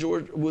relationship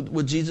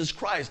with Jesus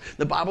Christ.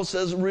 The Bible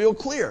says real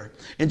clear.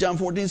 In John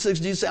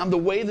 14:6, Jesus said, I'm the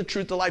way, the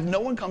truth, the life. No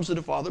one comes to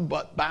the Father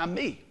but by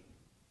me.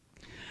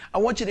 I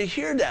want you to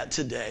hear that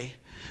today,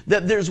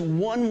 that there's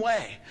one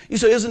way. You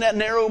say, isn't that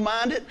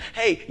narrow-minded?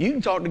 Hey, you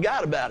can talk to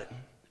God about it.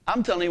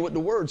 I'm telling you what the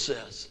Word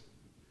says.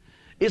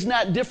 It's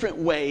not different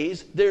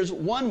ways. There's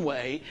one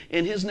way,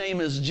 and His name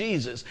is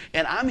Jesus.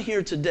 And I'm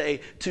here today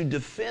to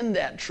defend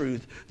that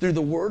truth through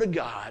the Word of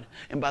God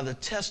and by the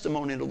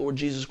testimony of the Lord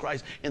Jesus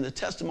Christ and the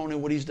testimony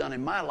of what He's done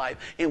in my life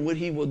and what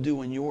He will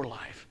do in your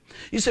life.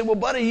 You say, well,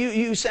 buddy,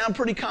 you sound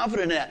pretty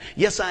confident in that.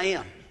 Yes, I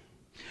am.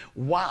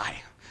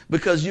 Why?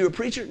 Because you're a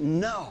preacher?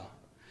 No.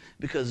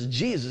 Because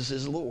Jesus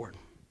is Lord.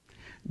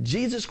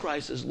 Jesus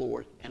Christ is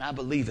Lord, and I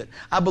believe it.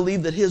 I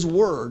believe that His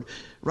Word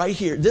right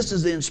here, this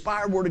is the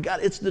inspired Word of God.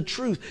 It's the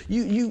truth.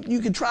 You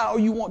can try all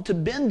you want to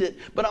bend it,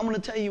 but I'm going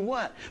to tell you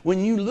what.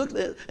 When you look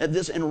at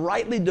this and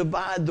rightly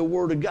divide the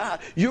Word of God,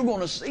 you're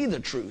going to see the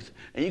truth,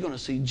 and you're going to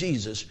see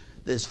Jesus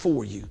that's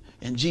for you,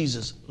 and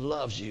Jesus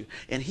loves you,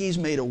 and He's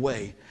made a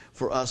way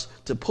for us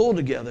to pull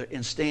together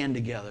and stand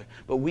together,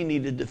 but we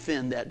need to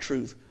defend that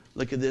truth.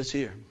 Look at this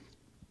here.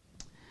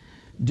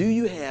 Do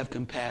you have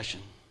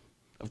compassion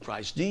of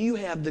Christ? Do you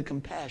have the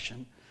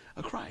compassion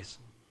of Christ?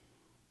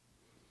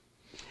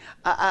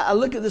 I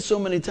look at this so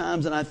many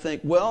times and I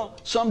think, well,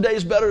 some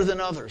days better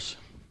than others.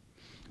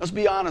 Let's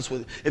be honest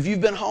with you. If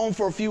you've been home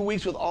for a few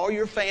weeks with all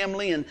your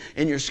family and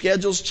your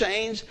schedules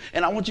changed,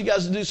 and I want you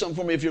guys to do something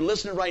for me. If you're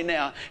listening right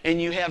now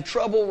and you have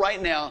trouble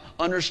right now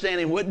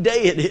understanding what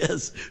day it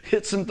is,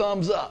 hit some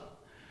thumbs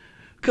up.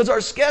 Because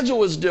our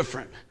schedule is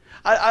different.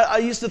 I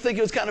used to think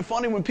it was kind of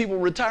funny when people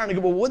retire and they go,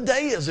 well, what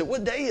day is it?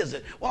 What day is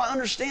it? Well, I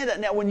understand that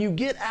now. When you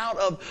get out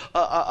of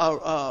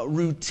a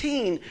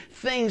routine,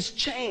 things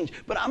change.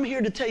 But I'm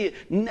here to tell you,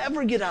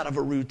 never get out of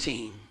a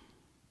routine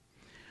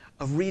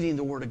of reading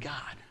the Word of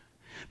God.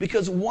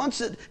 Because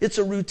once it's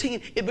a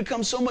routine, it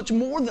becomes so much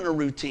more than a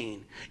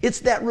routine.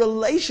 It's that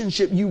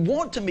relationship. You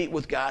want to meet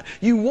with God.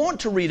 You want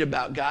to read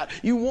about God.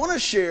 You want to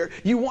share.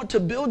 You want to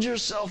build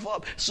yourself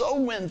up. So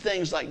when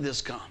things like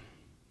this come,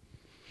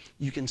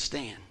 you can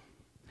stand.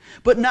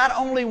 But not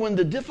only when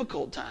the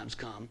difficult times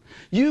come,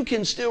 you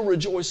can still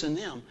rejoice in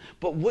them,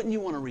 but wouldn't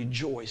you want to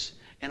rejoice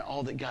in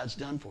all that God's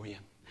done for you?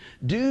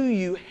 Do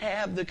you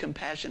have the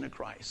compassion of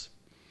Christ?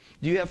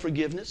 Do you have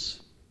forgiveness?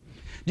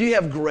 Do you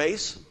have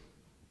grace?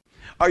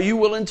 Are you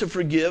willing to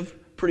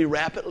forgive pretty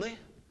rapidly?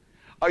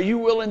 Are you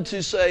willing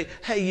to say,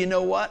 hey, you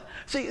know what?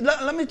 See,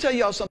 let me tell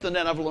y'all something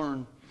that I've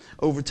learned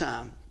over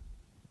time.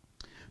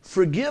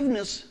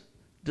 Forgiveness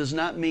does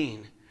not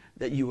mean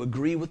that you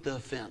agree with the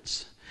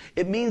offense.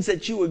 It means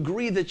that you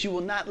agree that you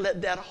will not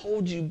let that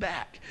hold you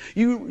back.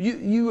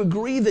 You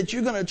agree that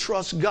you're going to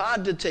trust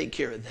God to take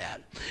care of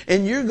that.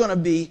 And you're going to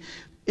be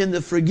in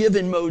the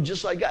forgiving mode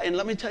just like God. And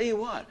let me tell you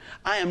what,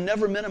 I am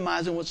never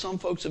minimizing what some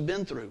folks have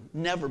been through.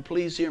 Never,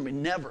 please hear me,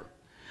 never.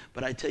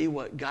 But I tell you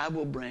what, God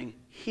will bring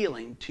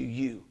healing to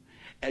you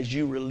as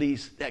you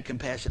release that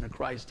compassion of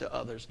Christ to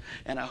others.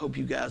 And I hope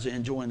you guys are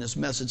enjoying this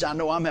message. I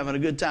know I'm having a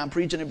good time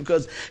preaching it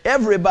because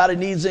everybody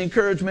needs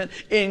encouragement,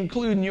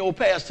 including your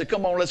pastor.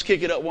 Come on, let's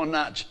kick it up one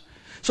notch.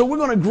 So we're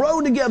going to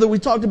grow together. We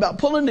talked about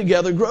pulling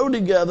together, grow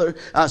together,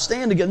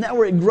 stand together. Now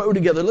we're at grow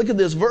together. Look at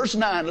this, verse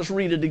 9. Let's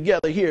read it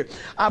together here.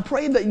 I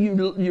pray that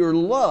your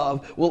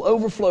love will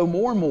overflow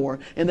more and more,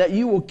 and that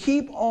you will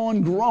keep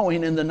on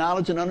growing in the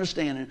knowledge and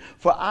understanding.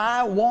 For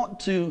I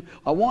want you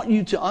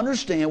to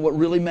understand what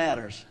really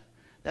matters.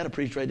 That'll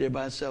preach right there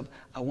by itself.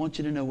 I want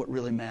you to know what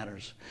really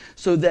matters,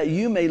 so that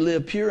you may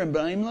live pure and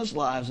blameless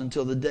lives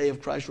until the day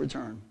of Christ's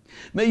return.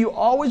 May you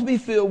always be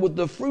filled with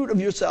the fruit of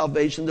your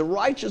salvation, the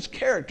righteous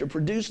character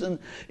produced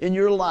in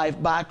your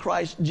life by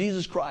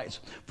Jesus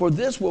Christ. For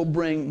this will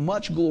bring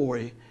much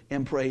glory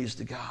and praise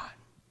to God.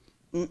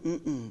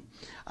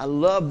 I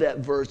love that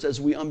verse.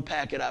 As we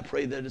unpack it, I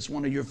pray that it's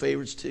one of your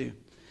favorites too.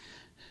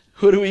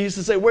 Who do we used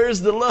to say, where's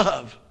the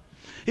love?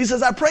 He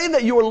says, I pray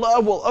that your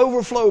love will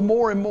overflow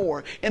more and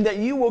more, and that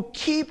you will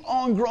keep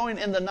on growing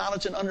in the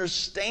knowledge and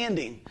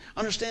understanding.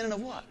 Understanding of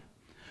what?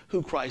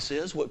 Who Christ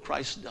is, what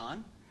Christ's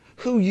done,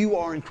 who you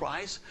are in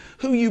Christ,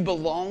 who you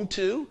belong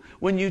to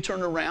when you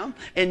turn around.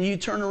 And you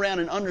turn around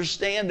and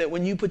understand that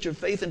when you put your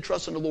faith and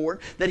trust in the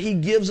Lord, that He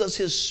gives us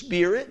His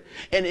Spirit,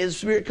 and His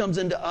Spirit comes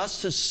into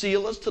us to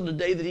seal us till the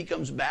day that He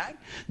comes back,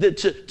 that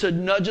to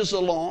nudge us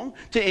along,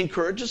 to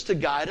encourage us, to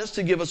guide us,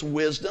 to give us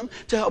wisdom,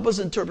 to help us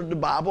interpret the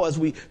Bible as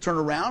we turn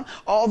around.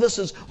 All this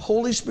is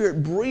Holy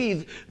Spirit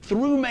breathed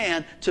through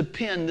man to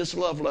pen this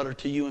love letter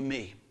to you and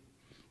me.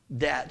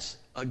 That's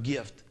a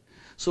gift.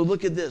 So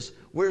look at this.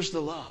 Where's the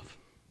love?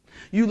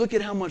 You look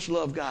at how much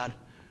love God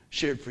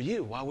shared for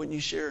you. Why wouldn't you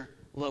share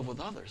love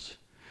with others?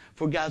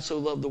 For God so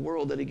loved the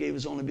world that He gave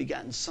His only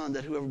begotten Son,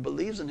 that whoever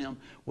believes in Him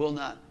will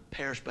not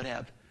perish but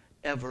have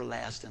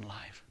everlasting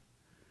life.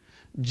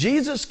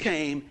 Jesus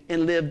came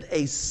and lived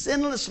a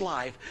sinless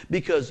life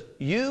because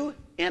you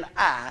and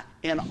I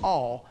and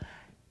all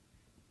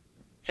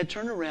had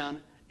turned around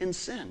and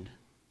sinned.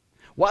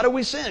 Why do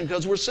we sin?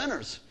 Because we're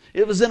sinners.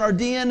 It was in our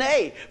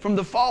DNA from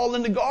the fall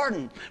in the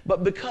garden.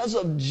 But because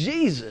of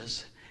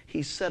Jesus,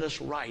 He set us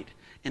right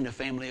in the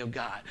family of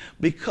God.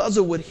 Because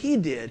of what He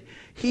did,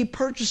 He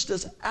purchased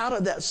us out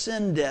of that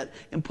sin debt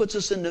and puts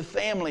us in the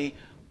family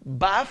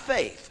by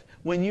faith.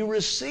 When you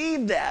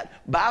receive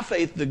that by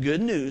faith, the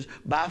good news,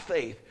 by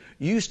faith,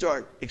 you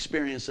start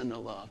experiencing the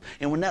love.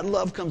 And when that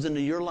love comes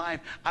into your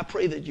life, I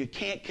pray that you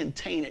can't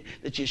contain it,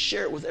 that you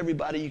share it with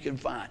everybody you can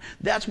find.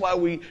 That's why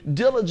we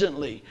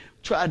diligently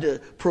try to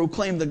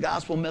proclaim the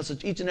gospel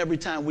message each and every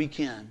time we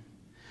can.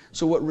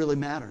 So what really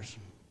matters?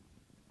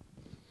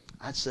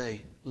 I'd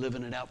say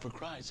living it out for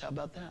Christ. How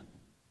about that?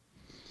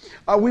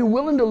 Are we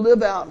willing to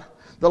live out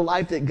the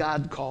life that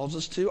God calls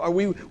us to? Are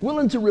we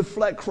willing to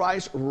reflect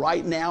Christ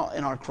right now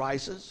in our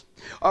crisis?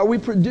 Are we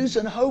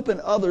producing hope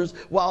in others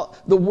while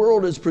the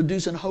world is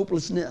producing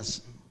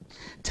hopelessness?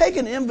 Take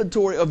an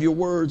inventory of your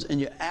words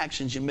and your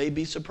actions. You may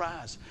be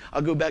surprised.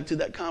 I'll go back to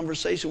that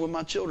conversation with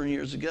my children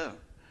years ago.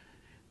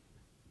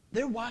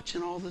 They're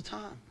watching all the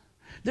time.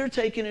 They're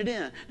taking it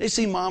in. They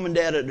see mom and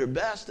dad at their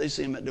best. They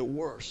see them at their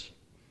worst.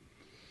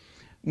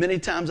 Many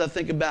times I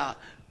think about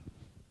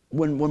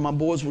when my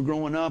boys were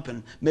growing up,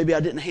 and maybe I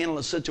didn't handle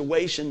a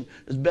situation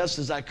as best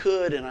as I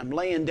could, and I'm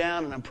laying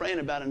down and I'm praying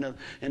about it,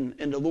 and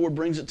the Lord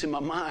brings it to my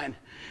mind.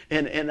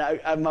 And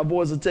my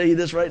boys will tell you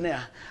this right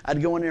now.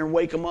 I'd go in there and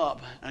wake them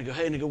up. And I'd go,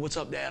 hey, and they go, what's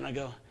up, Dad? And I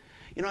go,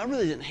 I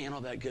really didn't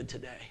handle that good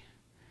today.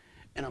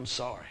 And I'm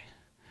sorry,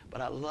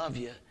 but I love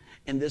you.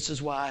 And this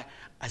is why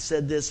I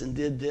said this and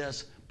did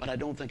this, but I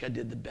don't think I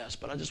did the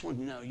best. But I just want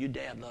you to know your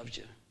dad loves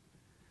you.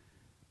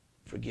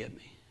 Forgive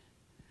me.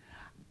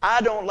 I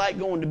don't like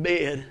going to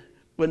bed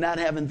with not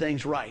having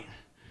things right.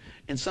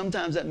 And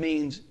sometimes that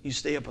means you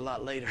stay up a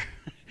lot later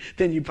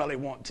than you probably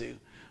want to.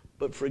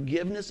 But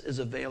forgiveness is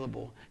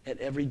available at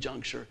every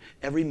juncture,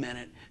 every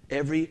minute,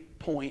 every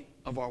point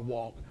of our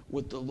walk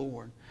with the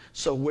Lord.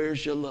 So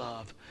where's your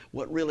love?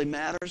 What really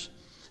matters?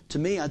 To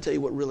me, I tell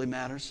you what really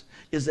matters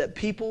is that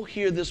people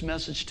hear this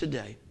message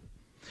today,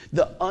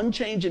 the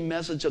unchanging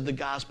message of the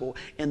gospel,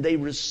 and they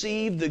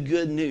receive the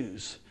good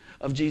news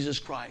of Jesus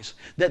Christ.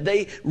 That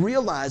they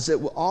realize that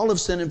all have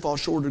sinned and fall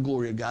short of the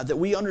glory of God. That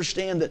we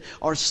understand that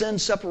our sin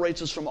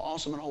separates us from an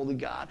awesome and holy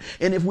God.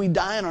 And if we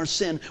die in our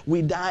sin,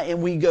 we die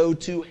and we go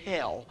to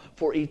hell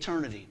for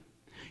eternity.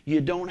 You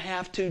don't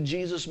have to.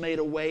 Jesus made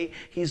a way.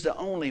 He's the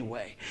only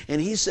way. And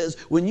He says,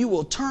 when you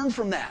will turn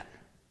from that,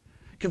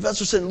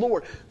 Confess your sin.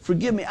 Lord,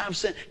 forgive me, I've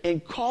sinned.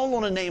 And call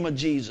on the name of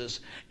Jesus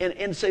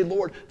and say,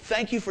 Lord,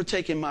 thank you for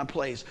taking my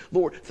place.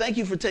 Lord, thank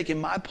you for taking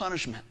my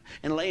punishment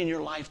and laying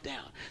your life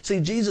down.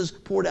 See, Jesus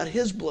poured out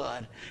his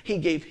blood. He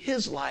gave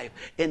his life,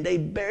 and they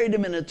buried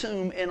him in a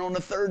tomb, and on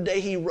the third day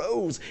he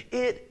rose.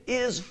 It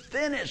is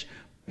finished.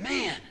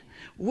 Man,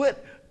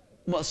 what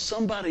must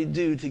somebody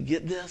do to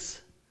get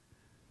this?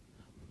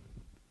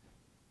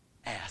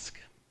 Ask,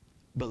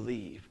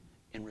 believe,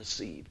 and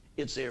receive.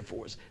 It's there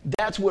for us.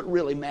 That's what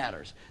really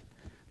matters.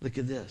 Look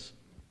at this.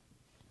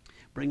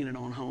 Bringing it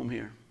on home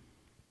here.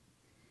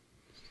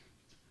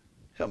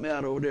 Help me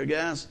out over there,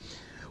 guys.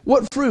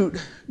 What fruit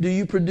do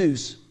you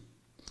produce?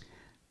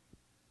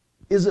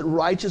 Is it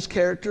righteous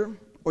character,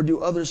 or do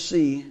others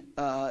see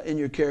in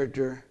your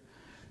character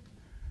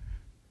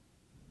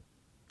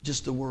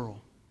just the world?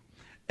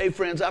 Hey,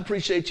 friends, I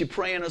appreciate you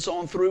praying us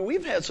on through.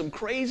 We've had some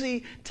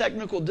crazy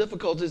technical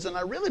difficulties, and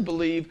I really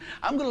believe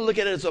I'm going to look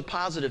at it as a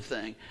positive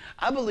thing.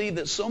 I believe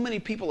that so many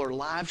people are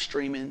live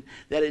streaming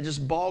that it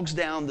just bogs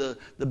down the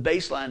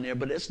baseline there,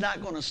 but it's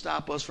not going to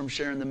stop us from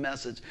sharing the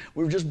message.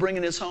 We're just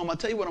bringing this home. I'll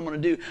tell you what I'm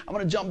going to do. I'm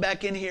going to jump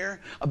back in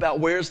here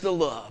about where's the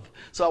love.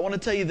 So I want to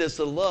tell you this.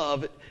 The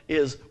love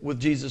is with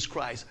Jesus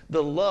Christ.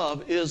 The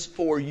love is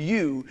for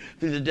you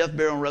through the death,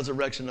 burial, and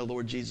resurrection of the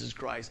Lord Jesus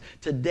Christ.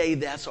 Today,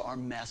 that's our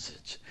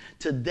message.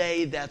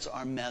 Today, that's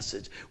our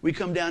message. We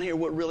come down here,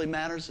 what really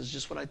matters is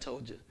just what I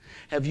told you.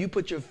 Have you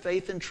put your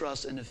faith and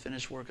trust in the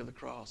finished work of the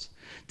cross?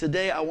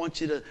 Today, I want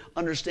you to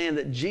understand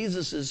that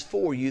Jesus is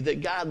for you,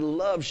 that God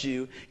loves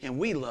you, and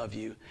we love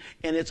you.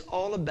 And it's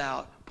all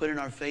about putting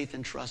our faith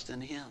and trust in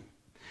him.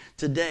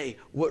 Today,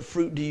 what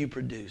fruit do you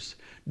produce?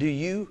 Do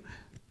you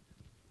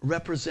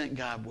represent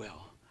God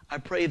well? I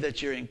pray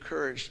that you're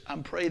encouraged. I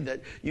pray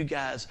that you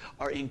guys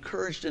are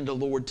encouraged in the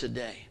Lord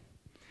today.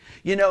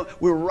 You know,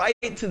 we're right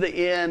to the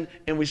end,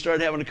 and we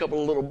started having a couple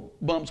of little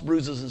bumps,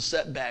 bruises, and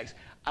setbacks.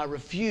 I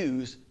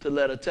refuse to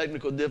let a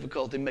technical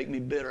difficulty make me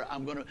bitter.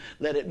 I'm going to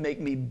let it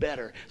make me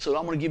better. So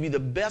I'm going to give you the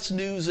best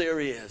news there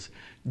is.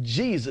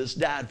 Jesus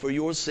died for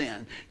your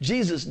sin.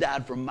 Jesus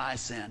died for my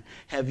sin.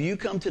 Have you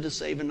come to the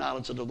saving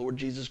knowledge of the Lord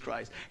Jesus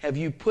Christ? Have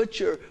you put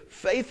your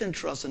faith and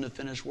trust in the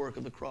finished work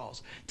of the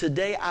cross?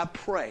 Today I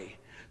pray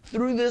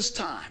through this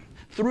time,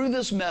 through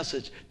this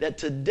message, that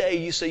today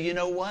you say, you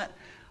know what?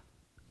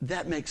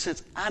 That makes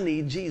sense. I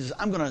need Jesus.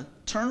 I'm going to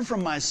turn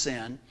from my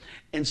sin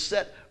and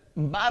set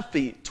my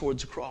feet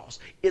towards the cross.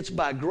 It's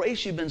by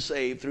grace you've been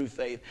saved through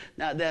faith,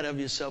 not that of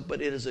yourself,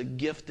 but it is a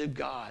gift of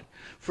God.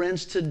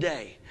 Friends,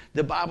 today,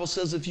 the Bible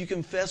says if you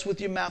confess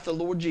with your mouth the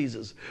Lord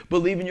Jesus,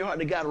 believe in your heart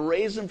that God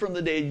raised him from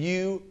the dead,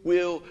 you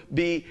will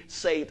be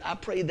saved. I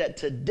pray that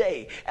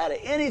today, out of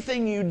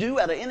anything you do,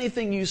 out of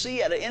anything you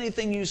see, out of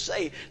anything you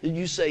say, that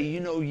you say, you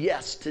know,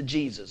 yes to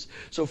Jesus.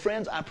 So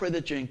friends, I pray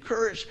that you're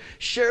encouraged.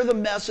 Share the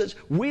message.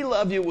 We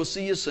love you. We'll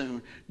see you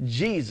soon.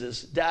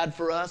 Jesus died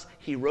for us.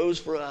 He rose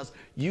for us.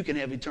 You can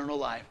have eternal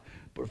life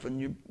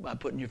by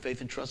putting your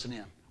faith and trust in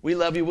him. We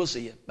love you. We'll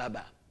see you.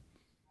 Bye-bye.